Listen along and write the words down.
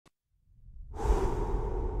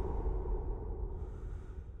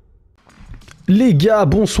Les gars,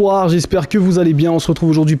 bonsoir, j'espère que vous allez bien. On se retrouve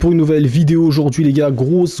aujourd'hui pour une nouvelle vidéo. Aujourd'hui les gars,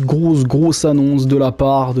 grosse annonce de la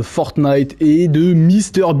part de Fortnite et de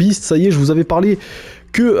MrBeast. Ça y est, je vous avais parlé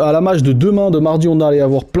que à la match de demain, de mardi, on allait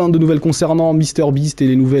avoir plein de nouvelles concernant MrBeast et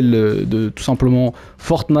les nouvelles de tout simplement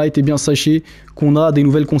Fortnite. Et bien sachez qu'on a des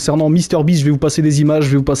nouvelles concernant MrBeast. Je vais vous passer des images,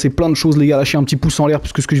 je vais vous passer plein de choses les gars. Lâchez un petit pouce en l'air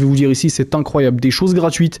parce que ce que je vais vous dire ici c'est incroyable. Des choses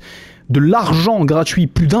gratuites, de l'argent gratuit,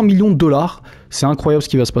 plus d'1 million de dollars. C'est incroyable ce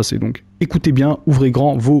qui va se passer, donc écoutez bien, ouvrez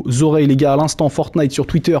grand vos oreilles les gars. À l'instant, Fortnite sur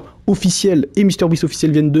Twitter officiel et MrBeast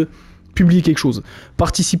officiel viennent de publier quelque chose.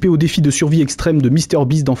 Participez au défi de survie extrême de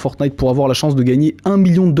MrBeast dans Fortnite pour avoir la chance de gagner 1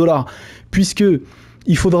 million de dollars. Puisque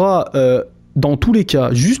il faudra, dans tous les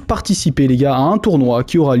cas, juste participer les gars à un tournoi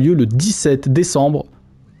qui aura lieu le 17 décembre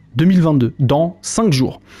 2022, dans 5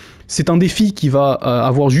 jours. C'est un défi qui va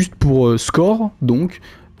avoir juste pour score, donc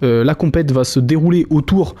la compète va se dérouler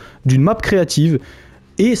autour d'une map créative.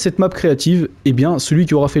 Et cette map créative, eh bien, celui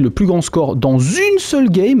qui aura fait le plus grand score dans une seule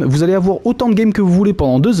game, vous allez avoir autant de games que vous voulez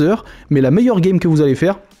pendant 2 heures, mais la meilleure game que vous allez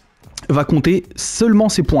faire va compter seulement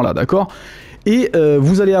ces points-là, d'accord ? Et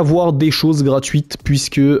vous allez avoir des choses gratuites,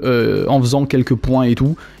 puisque en faisant quelques points et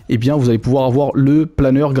tout, eh bien, vous allez pouvoir avoir le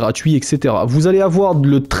planeur gratuit, etc. Vous allez avoir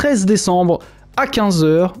le 13 décembre à 15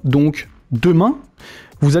 h, donc demain,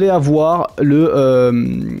 vous allez avoir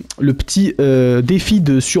le petit défi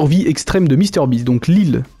de survie extrême de MrBeast, donc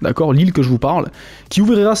l'île, d'accord, l'île que je vous parle, qui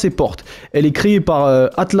ouvrira ses portes. Elle est créée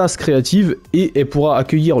par Atlas Creative et elle pourra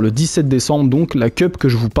accueillir le 17 décembre, donc la cup que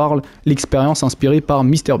je vous parle, l'expérience inspirée par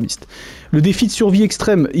MrBeast. Le défi de survie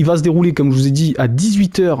extrême, il va se dérouler, comme je vous ai dit, à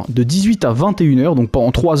 18 h, de 18 à 21 h, donc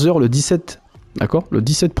pendant 3 heures le 17, d'accord, le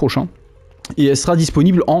 17 prochain. Et elle sera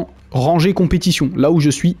disponible en rangée compétition, là où je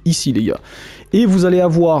suis ici les gars. Et vous allez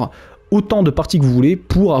avoir autant de parties que vous voulez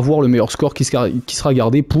pour avoir le meilleur score qui sera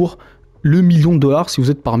gardé pour le million de dollars si vous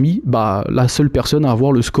êtes parmi la seule personne à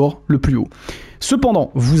avoir le score le plus haut.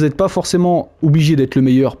 Cependant, vous n'êtes pas forcément obligé d'être le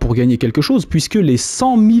meilleur pour gagner quelque chose, puisque les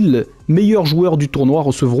 100 000 meilleurs joueurs du tournoi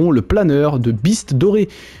recevront le planeur de Beast doré,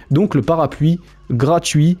 donc le parapluie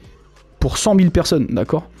gratuit pour 100 000 personnes,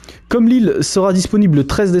 d'accord. Comme l'île sera disponible le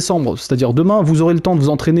 13 décembre, c'est-à-dire demain, vous aurez le temps de vous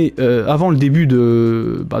entraîner avant le début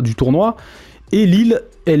du tournoi. Et l'île,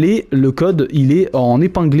 le code, il est en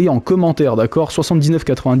épinglé en commentaire, d'accord, 79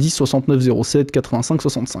 90 69 07 85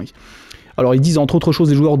 65. Alors ils disent entre autres choses,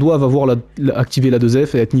 les joueurs doivent avoir activé la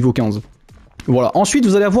 2F et être niveau 15. Voilà. Ensuite,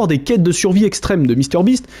 vous allez avoir des quêtes de survie extrême de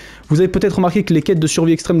MrBeast. Vous avez peut-être remarqué que les quêtes de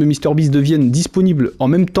survie extrême de MrBeast deviennent disponibles en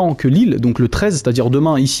même temps que l'île, donc le 13, c'est-à-dire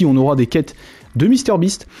demain, ici, on aura des quêtes de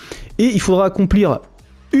MrBeast. Et il faudra accomplir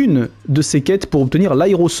une de ces quêtes pour obtenir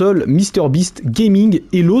l'aérosol MrBeast Gaming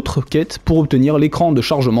et l'autre quête pour obtenir l'écran de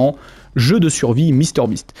chargement jeu de survie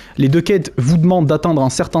MrBeast. Les deux quêtes vous demandent d'atteindre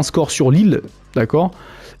un certain score sur l'île, d'accord.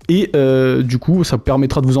 Et du coup, ça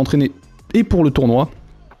permettra de vous entraîner et pour le tournoi,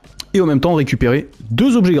 et en même temps récupérer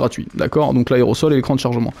 2 objets gratuits, d'accord, donc l'aérosol et l'écran de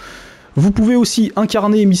chargement. Vous pouvez aussi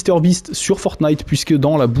incarner MrBeast sur Fortnite, puisque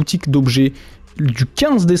dans la boutique d'objets du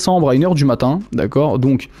 15 décembre à 1 h du matin, d'accord,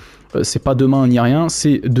 donc c'est pas demain ni rien,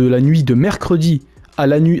 c'est de la nuit de mercredi à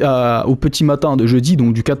la nuit au petit matin de jeudi,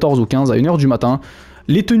 donc du 14 au 15 à 1 h du matin.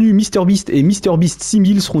 Les tenues MrBeast et MrBeast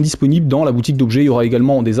 6000 seront disponibles dans la boutique d'objets. Il y aura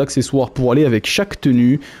également des accessoires pour aller avec chaque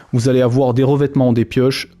tenue. Vous allez avoir des revêtements, des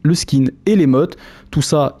pioches, le skin et l'émote. Tout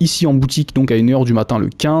ça ici en boutique, donc à 1 h du matin le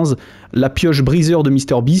 15. La pioche briseur de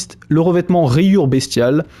MrBeast, le revêtement rayure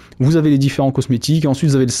bestiale. Vous avez les différents cosmétiques. Ensuite,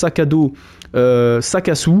 vous avez le sac à dos, sac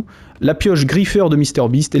à sous, la pioche griffeur de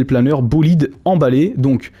MrBeast et le planeur bolide emballé.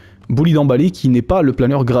 Donc, bolide emballé qui n'est pas le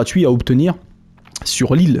planeur gratuit à obtenir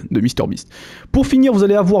sur l'île de MrBeast. Pour finir, vous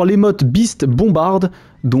allez avoir l'émote Beast Bombarde.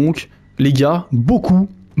 Donc, les gars, beaucoup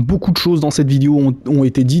de choses dans cette vidéo ont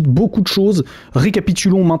été dites, beaucoup de choses.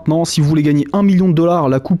 Récapitulons maintenant. Si vous voulez gagner 1 million de dollars,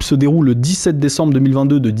 la coupe se déroule le 17 décembre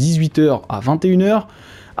 2022 de 18 h à 21 h.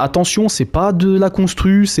 Attention, c'est pas de la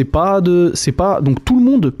constru, donc tout le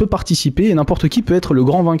monde peut participer et n'importe qui peut être le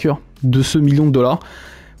grand vainqueur de ce million de dollars.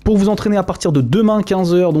 Pour vous entraîner à partir de demain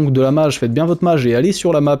 15 h, donc de la mage, faites bien votre mage et allez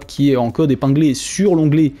sur la map qui est en code épinglé sur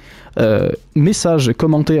l'onglet message,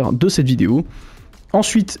 commentaire de cette vidéo.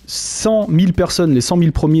 Ensuite, 100 000 personnes, les 100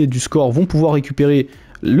 000 premiers du score vont pouvoir récupérer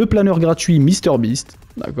le planeur gratuit MrBeast,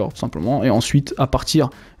 d'accord, tout simplement. Et ensuite, à partir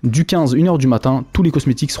du 15, 1 h du matin, tous les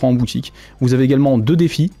cosmétiques seront en boutique. Vous avez également 2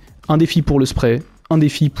 défis, un défi pour le spray, un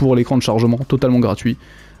défi pour l'écran de chargement, totalement gratuit.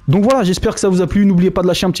 Donc voilà, j'espère que ça vous a plu. N'oubliez pas de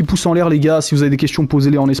lâcher un petit pouce en l'air les gars. Si vous avez des questions,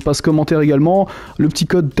 posez-les en espace commentaire également. Le petit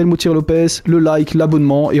code TELMO-LOPES, le like,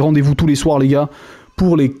 l'abonnement. Et rendez-vous tous les soirs les gars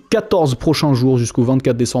pour les 14 prochains jours jusqu'au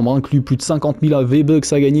 24 décembre inclus. Plus de 50 000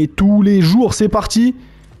 vbucks à gagner tous les jours. C'est parti.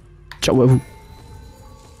 Ciao à vous.